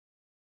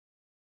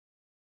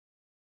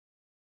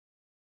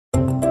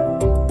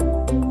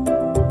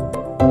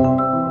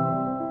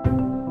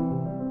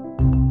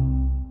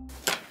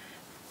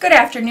Good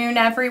afternoon,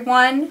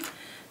 everyone.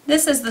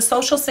 This is the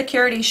Social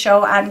Security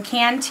Show on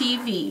CAN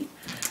TV.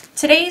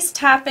 Today's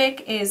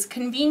topic is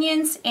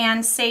convenience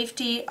and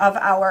safety of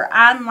our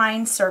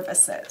online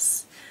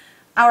services.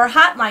 Our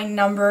hotline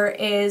number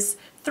is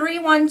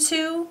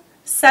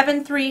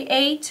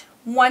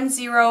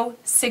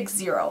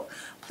 312-738-1060.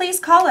 Please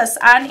call us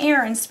on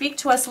air and speak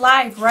to us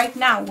live right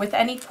now with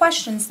any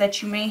questions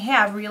that you may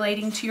have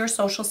relating to your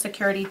Social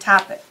Security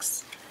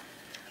topics.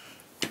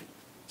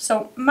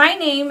 So my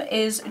name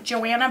is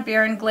Joanna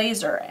Barron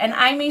Glazer, and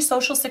I'm a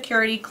Social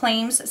Security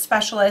Claims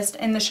Specialist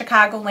in the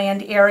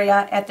Chicagoland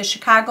area at the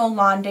Chicago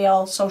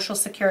Lawndale Social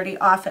Security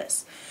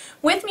Office.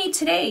 With me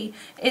today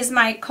is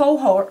my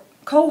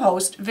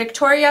co-host,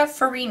 Victoria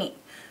Farini.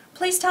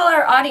 Please tell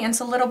our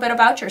audience a little bit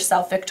about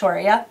yourself,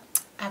 Victoria.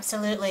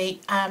 Absolutely.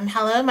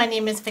 Hello, my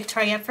name is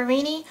Victoria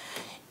Farini,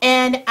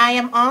 and I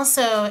am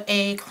also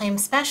a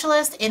claims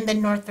specialist in the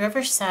North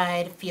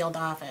Riverside field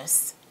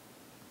office.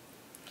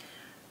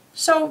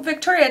 So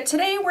Victoria,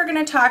 today we're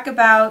going to talk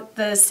about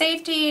the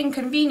safety and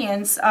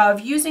convenience of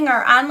using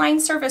our online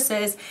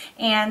services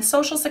and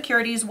Social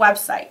Security's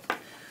website.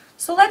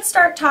 So let's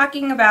start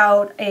talking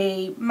about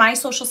a My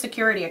Social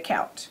Security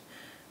account.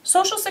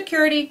 Social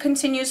Security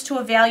continues to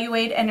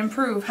evaluate and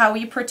improve how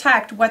we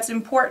protect what's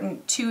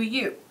important to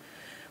you.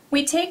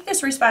 We take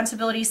this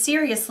responsibility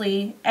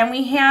seriously, and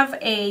we have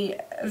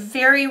a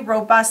very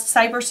robust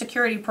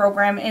cybersecurity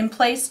program in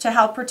place to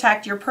help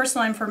protect your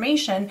personal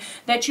information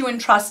that you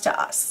entrust to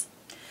us.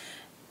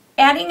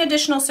 Adding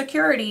additional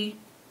security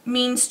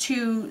means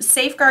to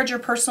safeguard your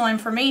personal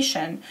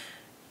information,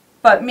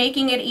 but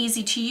making it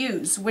easy to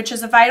use, which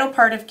is a vital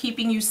part of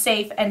keeping you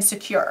safe and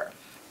secure.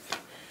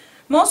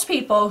 Most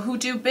people who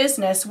do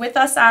business with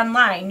us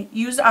online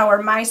use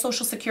our My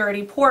Social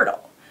Security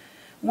portal,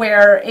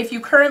 where if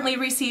you currently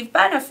receive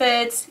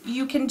benefits,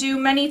 you can do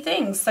many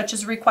things such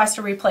as request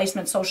a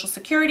replacement Social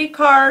Security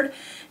card,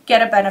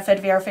 get a benefit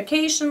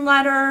verification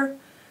letter,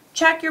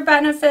 check your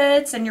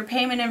benefits and your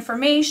payment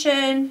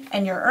information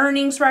and your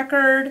earnings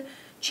record,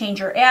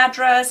 change your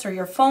address or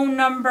your phone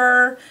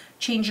number,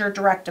 change your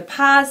direct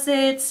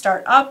deposit,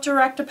 start up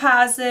direct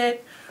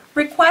deposit,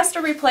 request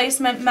a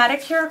replacement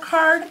Medicare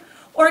card,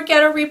 or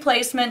get a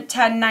replacement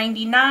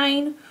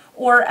 1099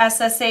 or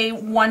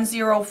SSA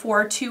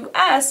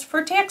 1042S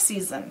for tax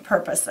season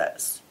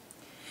purposes.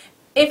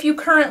 If you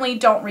currently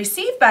don't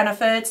receive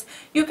benefits,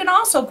 you can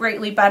also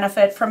greatly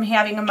benefit from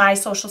having a My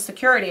Social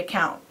Security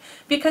account,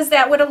 because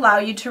that would allow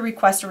you to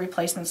request a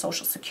replacement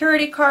Social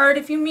Security card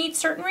if you meet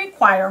certain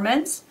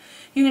requirements.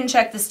 You can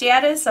check the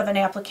status of an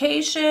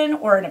application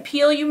or an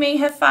appeal you may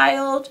have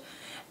filed,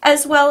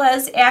 as well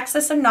as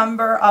access a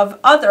number of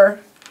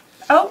other...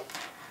 Oh,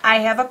 I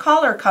have a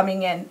caller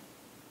coming in.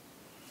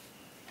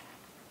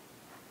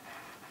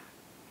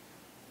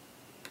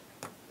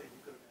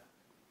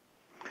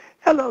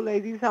 Hello,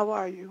 ladies. How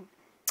are you?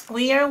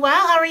 We are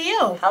well. How are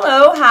you?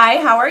 Hello. Hi.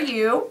 How are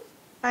you?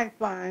 I'm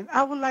fine.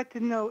 I would like to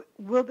know,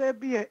 will there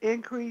be an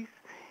increase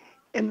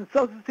in the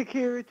Social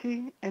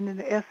Security and in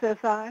the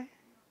SSI?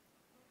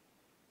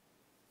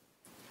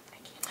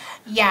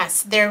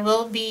 Yes, there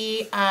will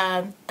be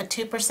a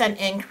 2%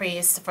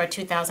 increase for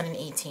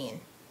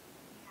 2018.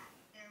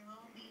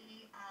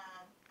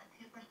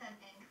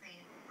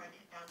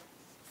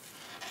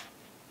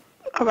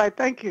 All right.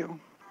 Thank you.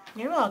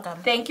 You're welcome.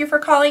 Thank you for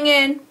calling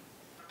in.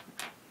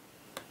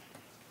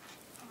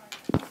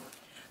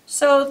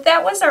 So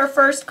that was our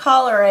first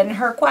caller, and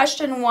her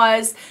question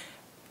was,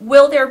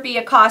 will there be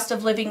a cost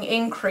of living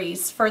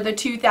increase for the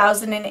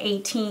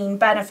 2018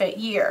 benefit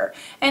year?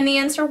 And the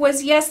answer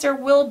was yes, there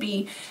will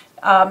be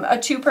a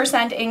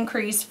 2%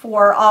 increase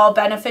for all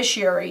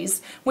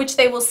beneficiaries, which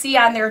they will see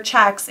on their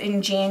checks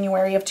in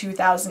January of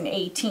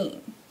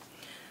 2018.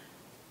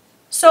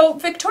 So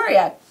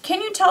Victoria,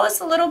 can you tell us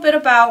a little bit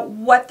about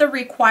what the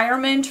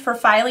requirement for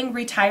filing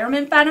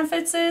retirement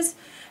benefits is?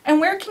 And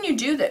where can you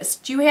do this?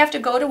 Do you have to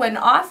go to an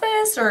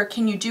office, or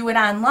can you do it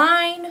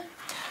online?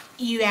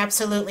 You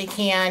absolutely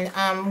can.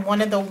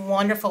 One of the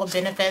wonderful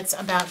benefits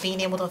about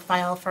being able to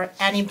file for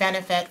any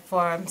benefit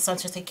for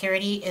Social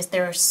Security is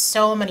there are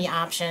so many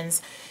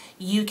options.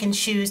 You can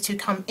choose to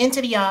come into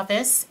the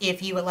office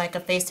if you would like a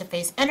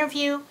face-to-face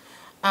interview.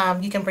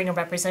 You can bring a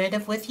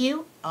representative with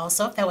you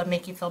also, if that would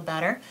make you feel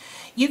better.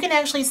 You can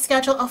actually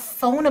schedule a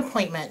phone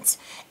appointment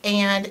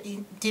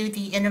and do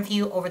the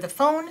interview over the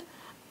phone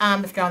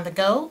if you're on the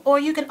go, or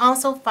you can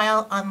also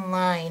file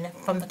online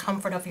from the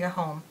comfort of your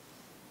home.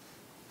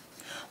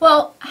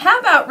 Well,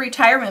 how about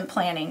retirement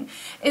planning?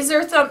 Is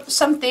there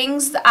some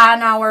things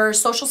on our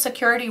Social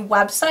Security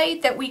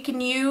website that we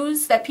can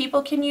use, that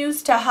people can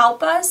use to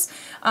help us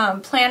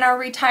plan our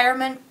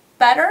retirement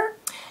better?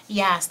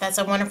 Yes, that's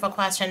a wonderful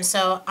question.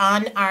 So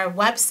on our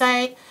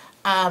website,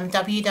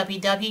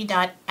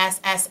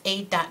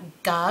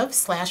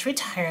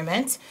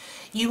 www.ssa.gov/retirement,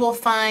 you will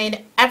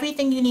find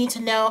everything you need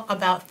to know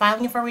about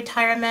filing for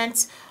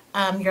retirement,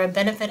 your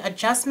benefit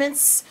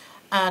adjustments,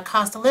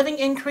 cost of living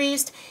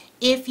increased.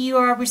 If you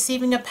are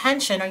receiving a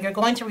pension or you're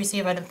going to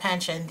receive a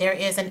pension, there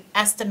is an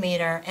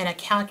estimator and a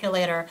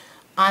calculator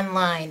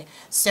online.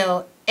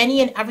 So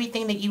any and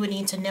everything that you would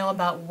need to know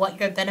about what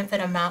your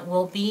benefit amount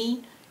will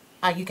be,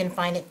 you can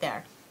find it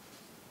there.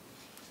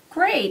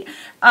 Great.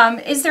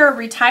 Is there a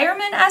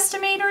retirement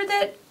estimator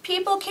that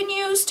people can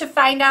use to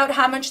find out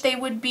how much they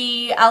would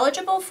be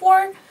eligible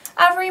for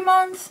every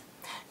month?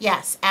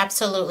 Yes,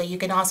 absolutely. You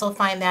can also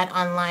find that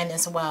online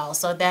as well.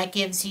 So that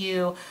gives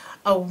you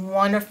a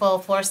wonderful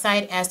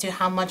foresight as to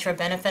how much your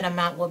benefit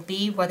amount will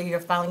be, whether you're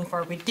filing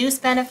for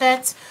reduced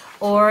benefits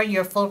or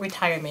your full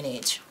retirement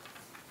age.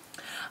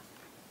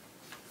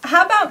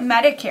 How about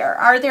Medicare?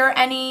 Are there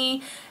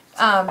any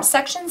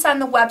sections on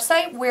the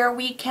website where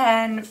we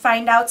can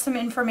find out some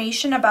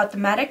information about the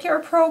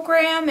Medicare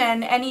program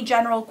and any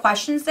general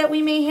questions that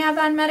we may have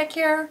on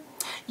Medicare?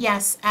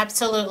 Yes,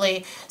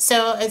 absolutely.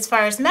 So as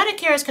far as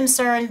Medicare is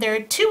concerned, there are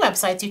two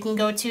websites you can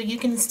go to. You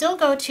can still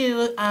go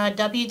to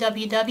www.ssa.gov.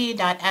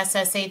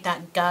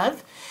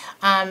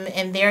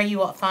 And there you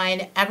will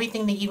find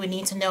everything that you would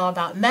need to know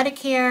about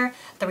Medicare,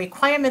 the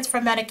requirements for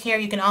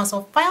Medicare. You can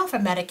also file for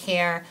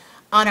Medicare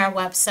on our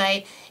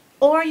website,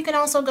 or you can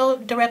also go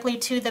directly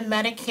to the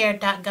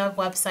Medicare.gov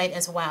website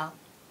as well.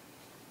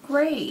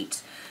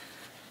 Great.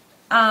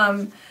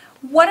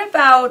 What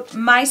about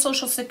my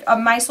social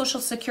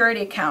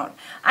security account?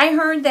 I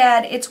heard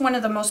that it's one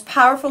of the most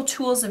powerful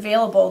tools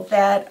available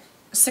that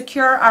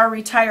secure our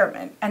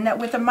retirement, and that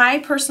with my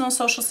personal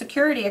social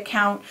security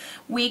account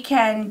we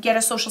can get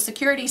a social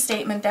security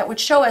statement that would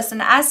show us an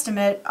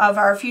estimate of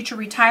our future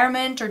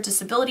retirement or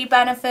disability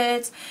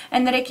benefits,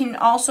 and that it can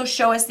also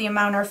show us the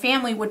amount our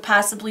family would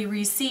possibly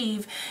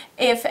receive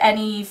if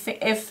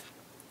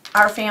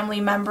our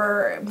family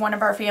member, one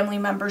of our family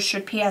members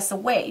should pass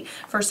away,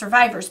 for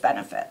survivor's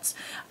benefits.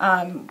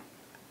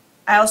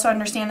 I also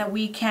understand that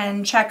we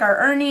can check our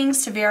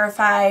earnings to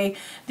verify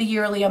the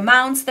yearly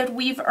amounts that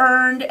we've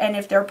earned and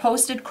if they're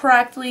posted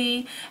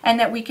correctly, and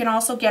that we can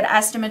also get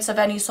estimates of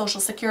any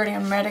Social Security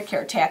and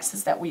Medicare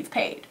taxes that we've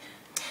paid.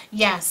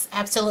 Yes,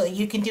 absolutely.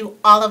 You can do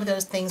all of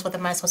those things with a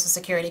My Social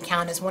Security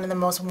account. It's one of the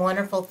most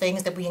wonderful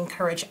things that we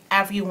encourage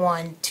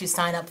everyone to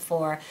sign up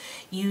for.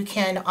 You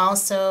can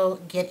also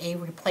get a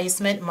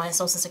replacement My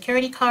Social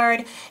Security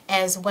card,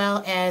 as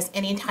well as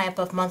any type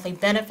of monthly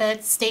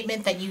benefit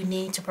statement that you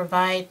need to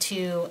provide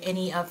to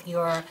any of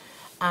your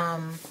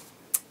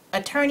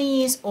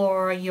attorneys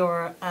or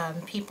your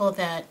people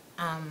that,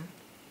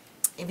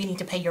 if you need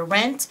to pay your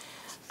rent.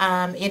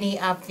 Any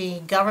of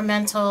the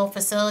governmental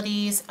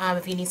facilities,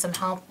 if you need some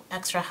help,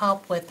 extra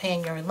help with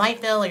paying your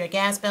light bill or your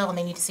gas bill and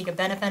they need to see your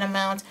benefit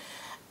amount,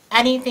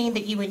 anything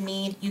that you would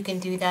need, you can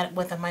do that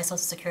with a My Social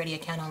Security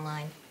account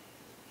online.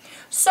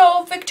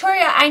 So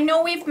Victoria, I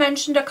know we've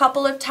mentioned a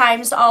couple of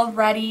times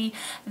already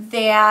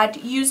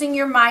that using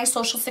your My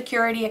Social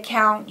Security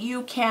account,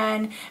 you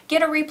can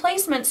get a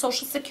replacement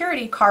Social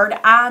Security card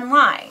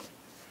online.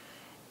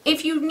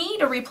 If you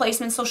need a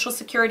replacement Social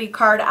Security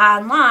card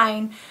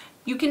online,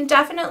 you can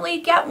definitely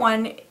get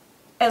one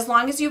as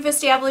long as you've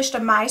established a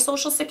My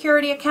Social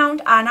Security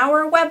account on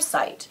our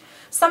website.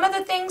 Some of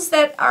the things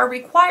that are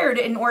required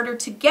in order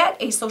to get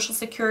a Social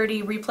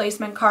Security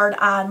replacement card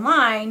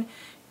online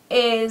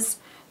is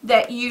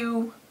that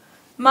you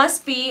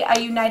must be a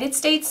United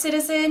States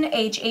citizen,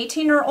 age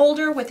 18 or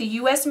older, with a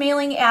U.S.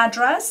 mailing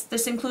address.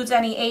 This includes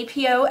any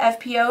APO,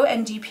 FPO,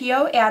 and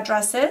DPO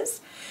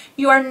addresses.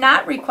 You are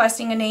not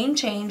requesting a name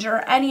change or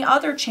any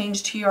other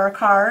change to your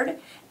card.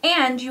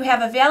 And you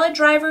have a valid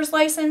driver's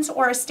license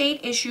or a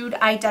state-issued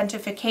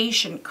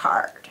identification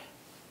card.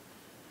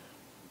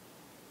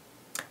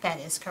 That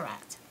is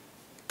correct.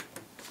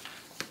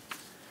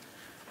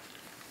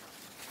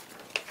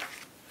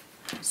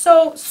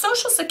 So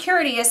Social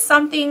Security is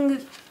something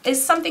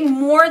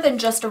more than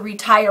just a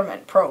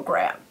retirement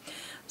program.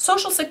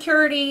 Social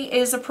Security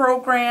is a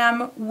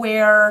program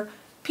where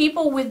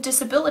people with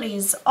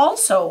disabilities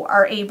also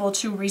are able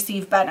to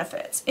receive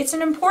benefits. It's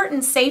an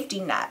important safety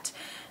net.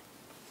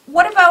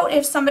 What about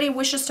if somebody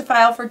wishes to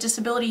file for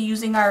disability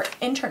using our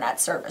internet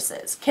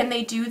services? Can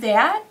they do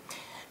that?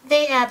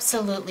 They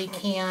absolutely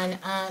can.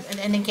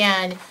 And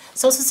again,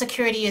 Social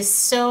Security is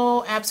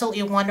so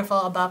absolutely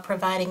wonderful about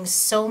providing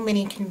so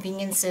many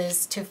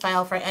conveniences to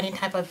file for any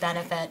type of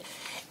benefit.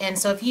 And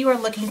so if you are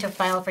looking to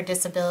file for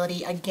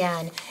disability,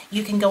 again,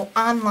 you can go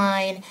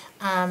online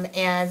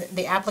and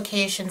the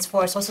applications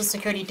for Social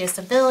Security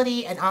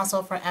disability and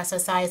also for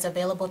SSI is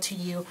available to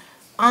you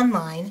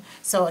online.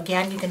 So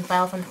again, you can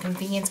file from the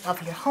convenience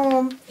of your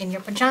home in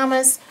your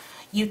pajamas.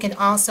 You can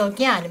also,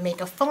 again,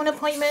 make a phone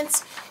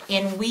appointment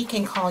and we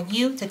can call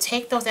you to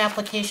take those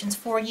applications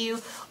for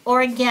you.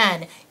 Or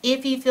again,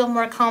 if you feel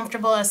more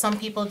comfortable, as some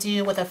people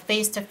do, with a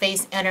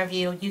face-to-face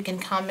interview, you can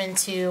come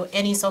into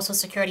any Social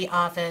Security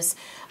office.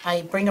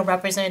 Bring a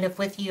representative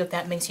with you if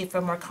that makes you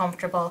feel more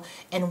comfortable,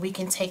 and we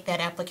can take that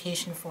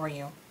application for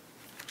you.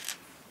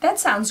 That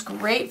sounds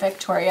great,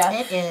 Victoria.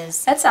 It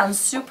is. That sounds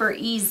super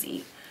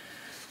easy.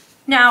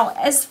 Now,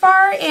 as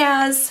far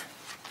as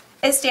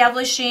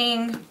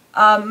establishing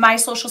my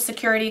Social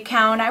Security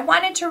account, I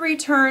wanted to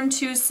return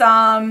to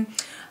some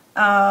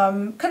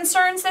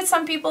concerns that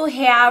some people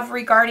have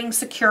regarding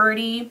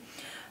security.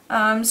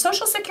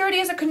 Social Security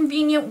is a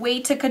convenient way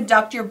to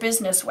conduct your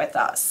business with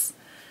us.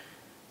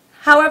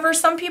 However,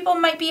 some people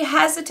might be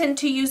hesitant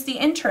to use the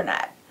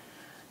internet.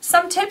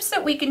 Some tips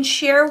that we can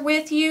share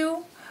with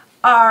you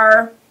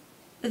are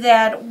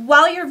that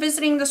while you're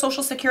visiting the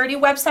Social Security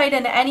website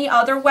and any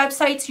other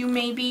websites you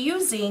may be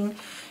using,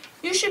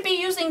 you should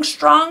be using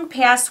strong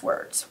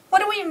passwords. What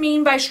do we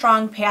mean by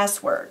strong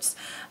passwords?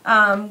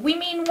 We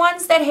mean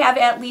ones that have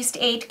at least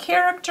 8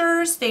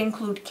 characters. They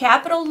include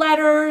capital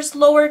letters,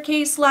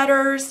 lowercase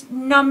letters,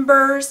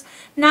 numbers,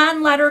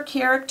 non-letter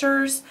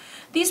characters.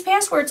 These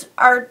passwords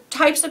are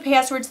types of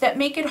passwords that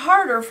make it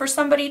harder for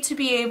somebody to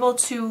be able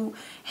to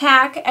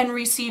hack and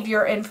receive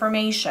your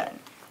information.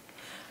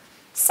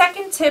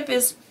 Second tip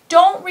is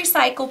don't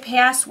recycle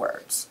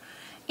passwords.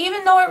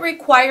 Even though it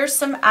requires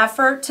some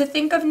effort to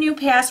think of new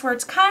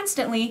passwords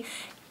constantly,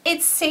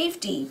 it's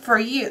safety for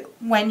you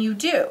when you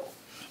do.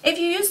 If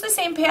you use the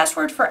same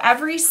password for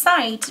every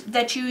site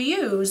that you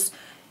use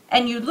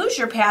and you lose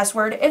your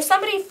password, if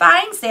somebody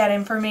finds that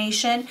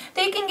information,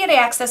 they can get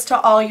access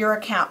to all your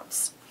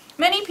accounts.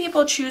 Many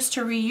people choose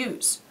to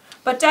reuse,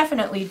 but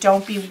definitely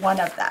don't be one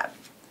of them.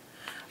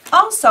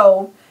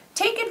 Also,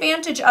 take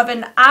advantage of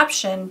an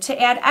option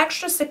to add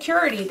extra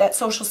security that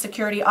Social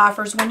Security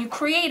offers when you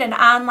create an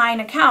online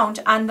account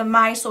on the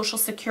My Social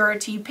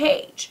Security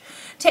page.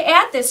 To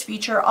add this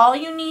feature, all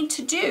you need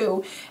to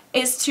do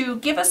is to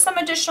give us some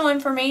additional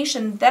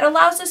information that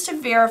allows us to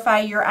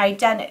verify your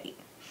identity.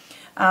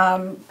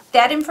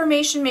 That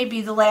information may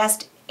be the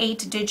last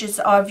 8 digits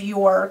of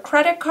your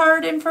credit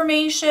card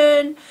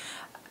information,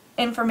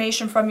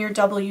 information from your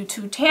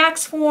W-2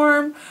 tax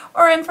form,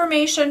 or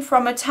information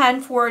from a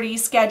 1040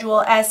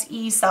 Schedule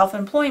SE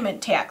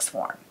self-employment tax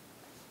form.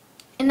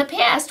 In the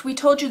past, we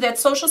told you that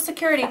Social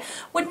Security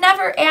would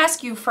never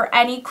ask you for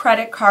any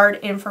credit card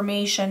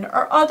information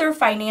or other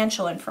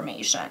financial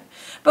information,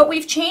 but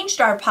we've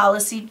changed our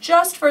policy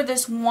just for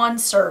this one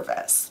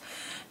service.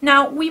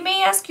 Now, we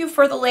may ask you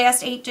for the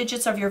last 8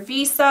 digits of your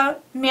Visa,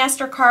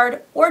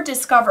 MasterCard, or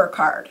Discover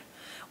card,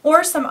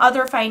 or some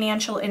other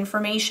financial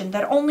information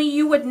that only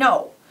you would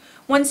know.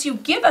 Once you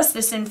give us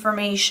this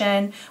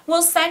information,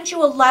 we'll send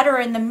you a letter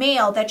in the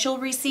mail that you'll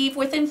receive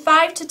within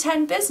 5 to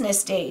 10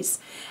 business days.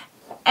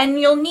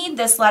 And you'll need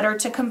this letter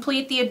to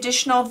complete the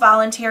additional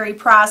voluntary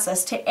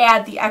process to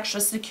add the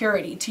extra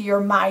security to your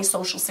My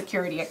Social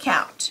Security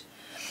account.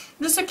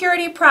 The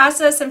security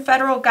process and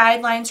federal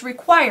guidelines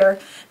require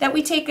that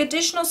we take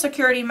additional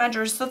security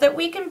measures so that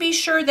we can be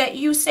sure that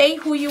you say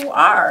who you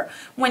are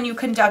when you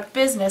conduct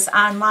business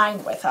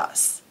online with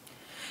us.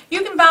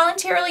 You can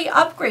voluntarily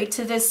upgrade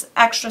to this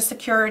extra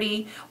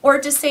security or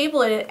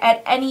disable it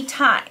at any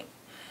time.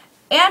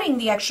 Adding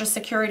the extra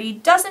security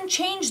doesn't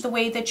change the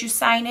way that you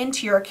sign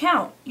into your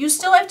account. You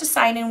still have to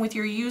sign in with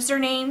your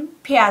username,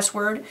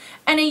 password,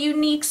 and a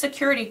unique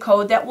security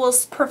code that will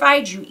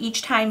provide you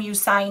each time you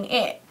sign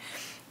in.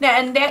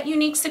 And that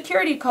unique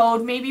security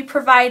code may be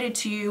provided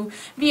to you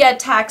via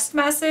text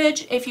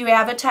message if you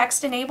have a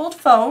text-enabled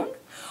phone,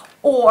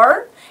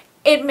 or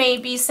it may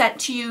be sent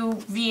to you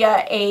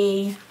via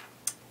a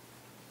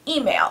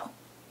email.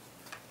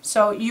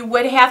 So you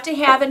would have to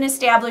have an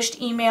established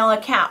email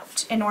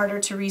account in order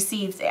to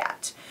receive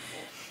that.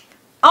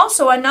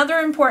 Also, another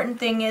important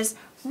thing is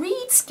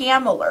read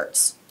scam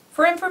alerts.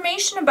 For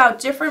information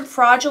about different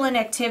fraudulent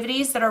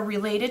activities that are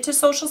related to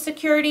Social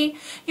Security,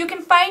 you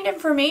can find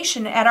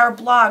information at our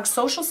blog,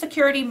 Social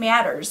Security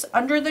Matters,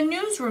 under the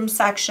Newsroom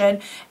section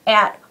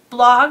at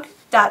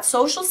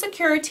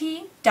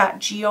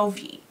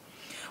blog.socialsecurity.gov.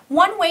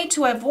 One way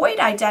to avoid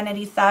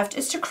identity theft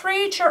is to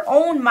create your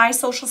own My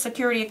Social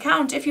Security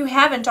account if you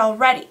haven't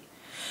already.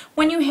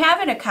 When you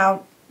have an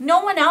account, no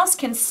one else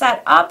can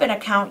set up an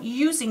account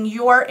using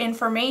your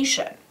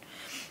information.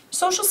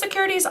 Social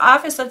Security's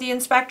Office of the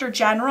Inspector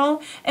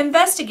General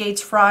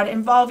investigates fraud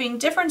involving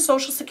different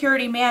Social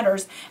Security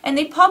matters, and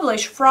they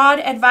publish fraud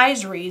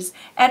advisories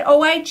at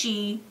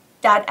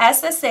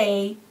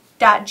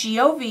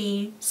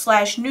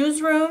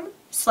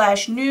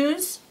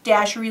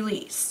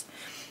oig.ssa.gov/newsroom/news-release.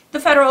 The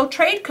Federal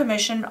Trade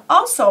Commission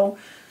also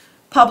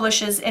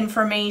publishes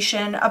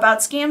information about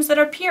scams that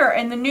appear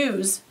in the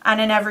news on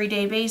an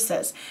everyday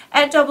basis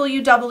at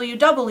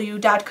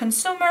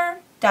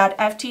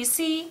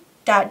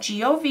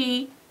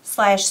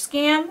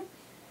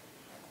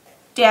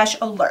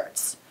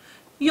www.consumer.ftc.gov/scam-alerts.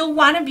 You'll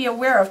want to be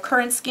aware of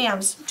current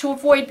scams to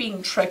avoid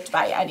being tricked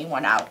by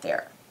anyone out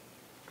there.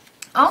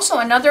 Also,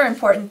 another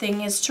important thing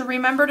is to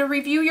remember to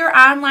review your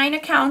online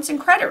accounts and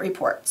credit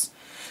reports.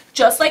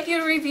 Just like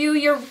you review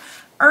your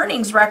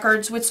earnings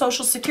records with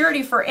Social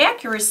Security for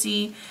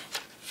accuracy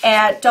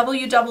at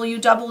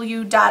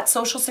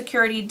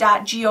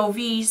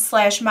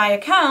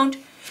www.socialsecurity.gov/myaccount,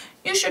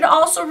 you should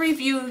also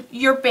review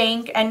your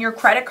bank and your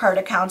credit card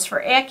accounts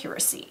for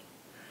accuracy.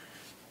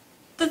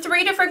 The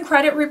 3 different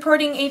credit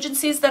reporting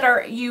agencies that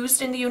are used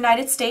in the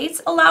United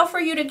States allow for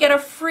you to get a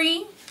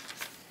free,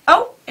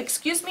 oh,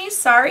 excuse me,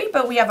 sorry,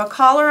 but we have a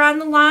caller on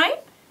the line.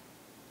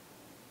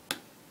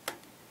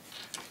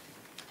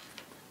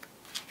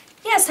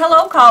 Yes,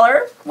 hello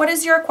caller. What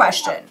is your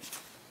question?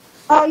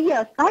 Oh,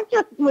 yes. I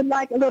just would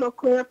like a little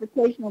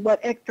clarification of what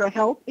extra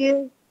help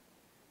is,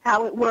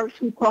 how it works,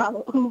 who's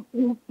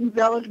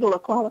eligible or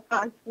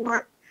qualifies for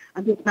it.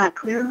 I'm just not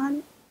clear on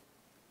it.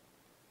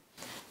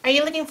 Are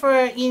you looking for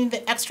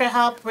the extra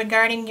help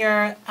regarding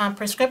your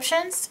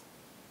prescriptions?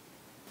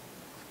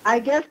 I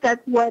guess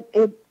that's what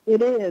it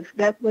is.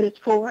 That's what it's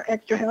for,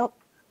 extra help.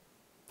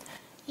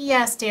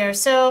 Yes, dear.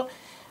 So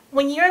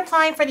when you're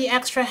applying for the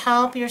extra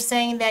help, you're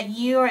saying that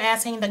you are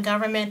asking the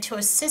government to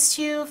assist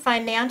you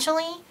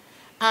financially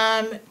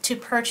to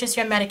purchase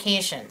your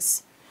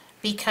medications,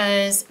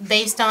 because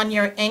based on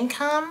your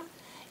income,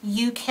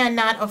 you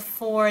cannot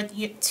afford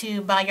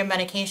to buy your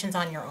medications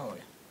on your own.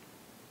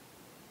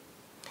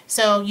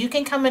 So you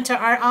can come into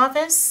our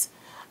office.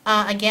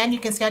 Again, you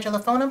can schedule a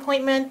phone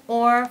appointment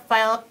or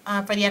file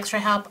for the extra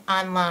help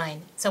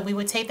online. So we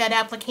would take that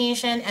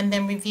application and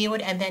then review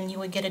it, and then you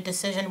would get a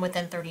decision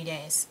within 30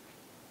 days.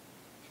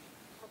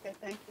 Okay,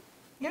 thank you.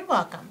 You're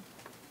welcome.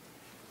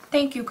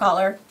 Thank you,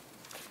 caller.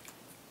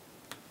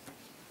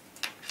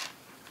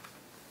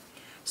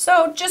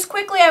 So just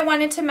quickly, I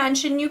wanted to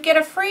mention you get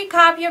a free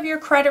copy of your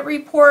credit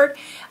report,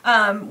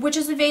 which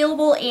is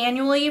available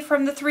annually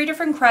from the 3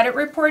 different credit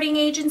reporting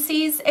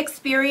agencies,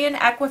 Experian,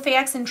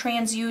 Equifax, and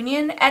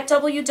TransUnion, at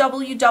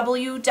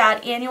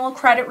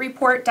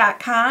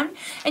www.annualcreditreport.com,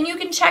 and you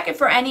can check it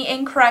for any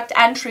incorrect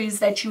entries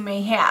that you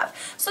may have.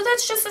 So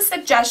that's just a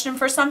suggestion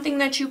for something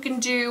that you can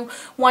do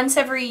once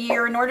every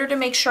year in order to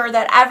make sure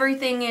that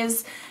everything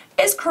is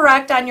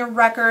correct on your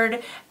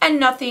record and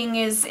nothing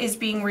is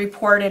being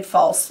reported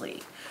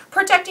falsely.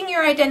 Protecting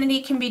your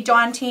identity can be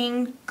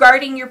daunting.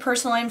 Guarding your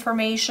personal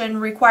information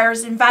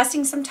requires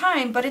investing some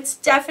time, but it's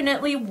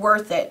definitely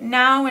worth it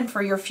now and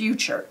for your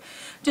future.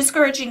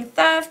 Discouraging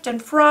theft and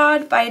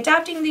fraud by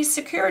adopting these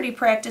security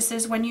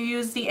practices when you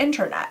use the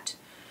internet.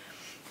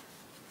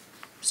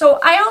 So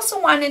I also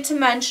wanted to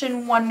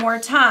mention one more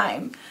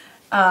time,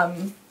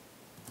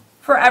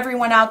 for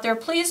everyone out there,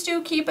 please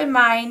do keep in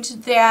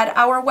mind that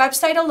our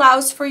website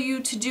allows for you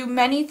to do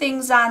many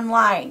things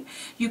online.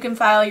 You can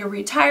file your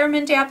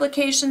retirement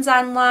applications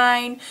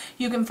online.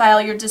 You can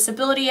file your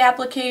disability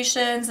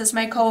applications, as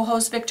my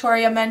co-host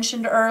Victoria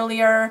mentioned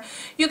earlier.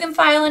 You can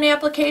file an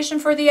application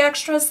for the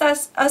extra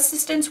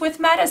assistance with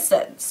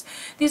medicines.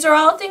 These are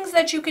all things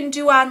that you can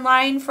do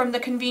online from the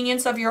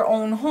convenience of your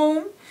own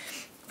home,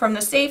 from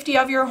the safety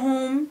of your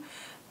home.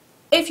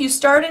 If you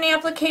start an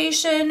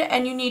application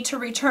and you need to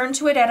return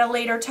to it at a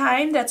later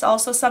time, that's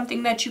also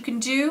something that you can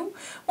do.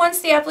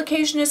 Once the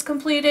application is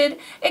completed,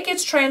 it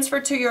gets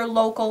transferred to your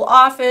local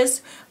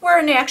office where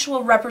an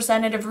actual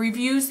representative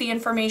reviews the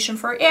information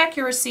for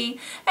accuracy,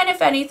 and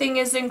if anything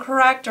is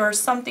incorrect or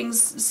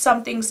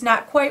something's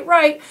not quite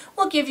right,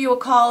 we'll give you a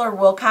call or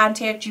we'll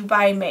contact you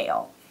by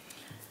mail.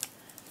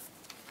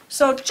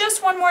 So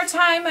just one more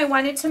time, I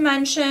wanted to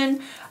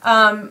mention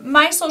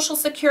My Social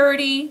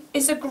Security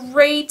is a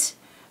great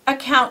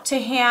account to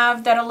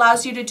have that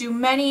allows you to do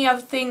many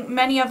of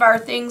our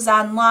things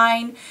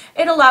online.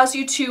 It allows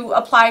you to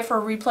apply for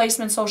a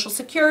replacement Social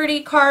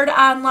Security card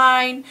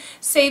online,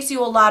 saves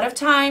you a lot of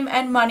time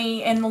and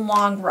money in the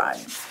long run.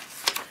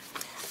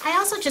 I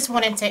also just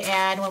wanted to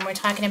add, when we're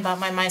talking about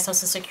my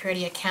Social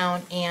Security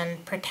account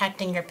and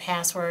protecting your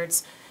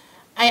passwords,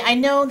 I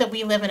know that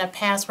we live in a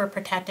password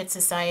protected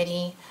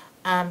society,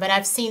 but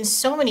I've seen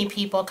so many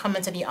people come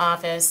into the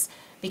office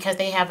because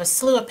they have a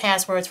slew of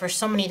passwords for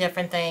so many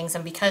different things,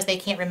 and because they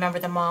can't remember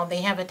them all,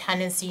 they have a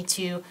tendency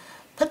to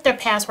put their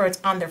passwords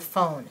on their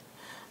phone.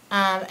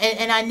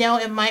 And I know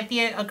it might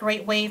be a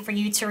great way for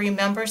you to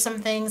remember some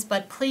things,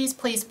 but please,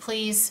 please,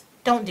 please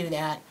don't do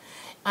that.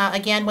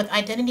 Again, with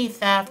identity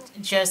theft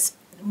just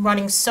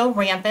running so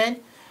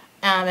rampant,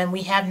 and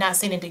we have not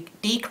seen a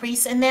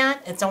decrease in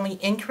that, it's only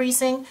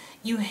increasing,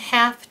 you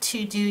have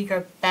to do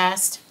your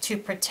best to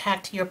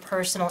protect your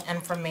personal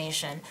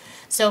information.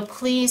 So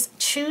please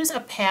choose a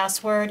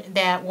password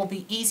that will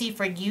be easy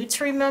for you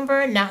to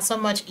remember, not so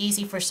much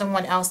easy for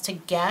someone else to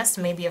guess,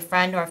 maybe a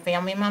friend or a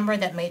family member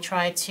that may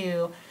try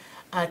to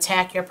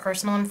attack your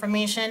personal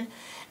information.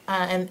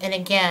 And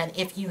again,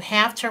 if you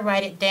have to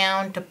write it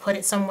down to put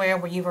it somewhere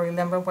where you will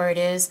remember where it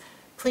is,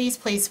 please,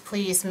 please,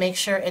 please make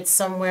sure it's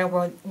somewhere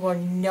where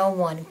no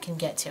one can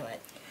get to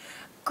it.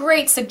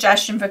 Great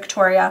suggestion,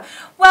 Victoria.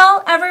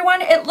 Well,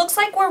 everyone, it looks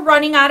like we're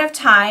running out of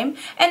time,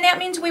 and that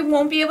means we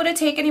won't be able to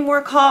take any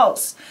more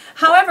calls.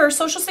 However,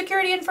 Social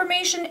Security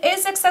information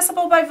is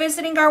accessible by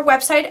visiting our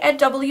website at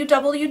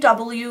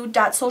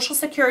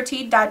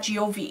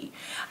www.socialsecurity.gov.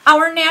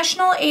 Our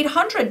national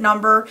 800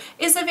 number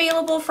is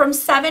available from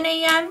 7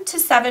 a.m. to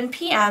 7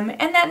 p.m.,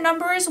 and that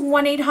number is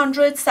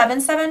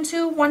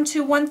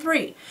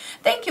 1-800-772-1213.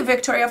 Thank you,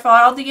 Victoria, for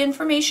all the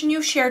information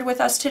you've shared with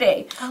us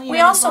today.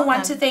 We also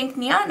want to thank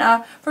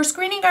Niana for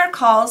screening our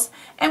calls,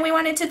 and we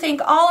wanted to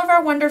thank all of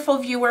our wonderful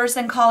viewers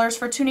and callers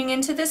for tuning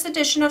into this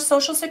edition of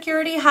Social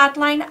Security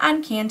Hotline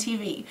on CAN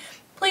TV.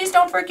 Please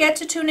don't forget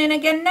to tune in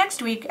again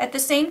next week at the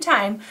same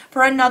time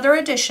for another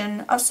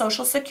edition of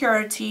Social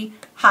Security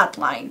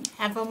Hotline.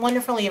 Have a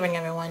wonderful evening,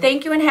 everyone.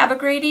 Thank you and have a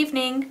great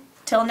evening.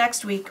 Till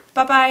next week.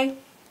 Bye-bye.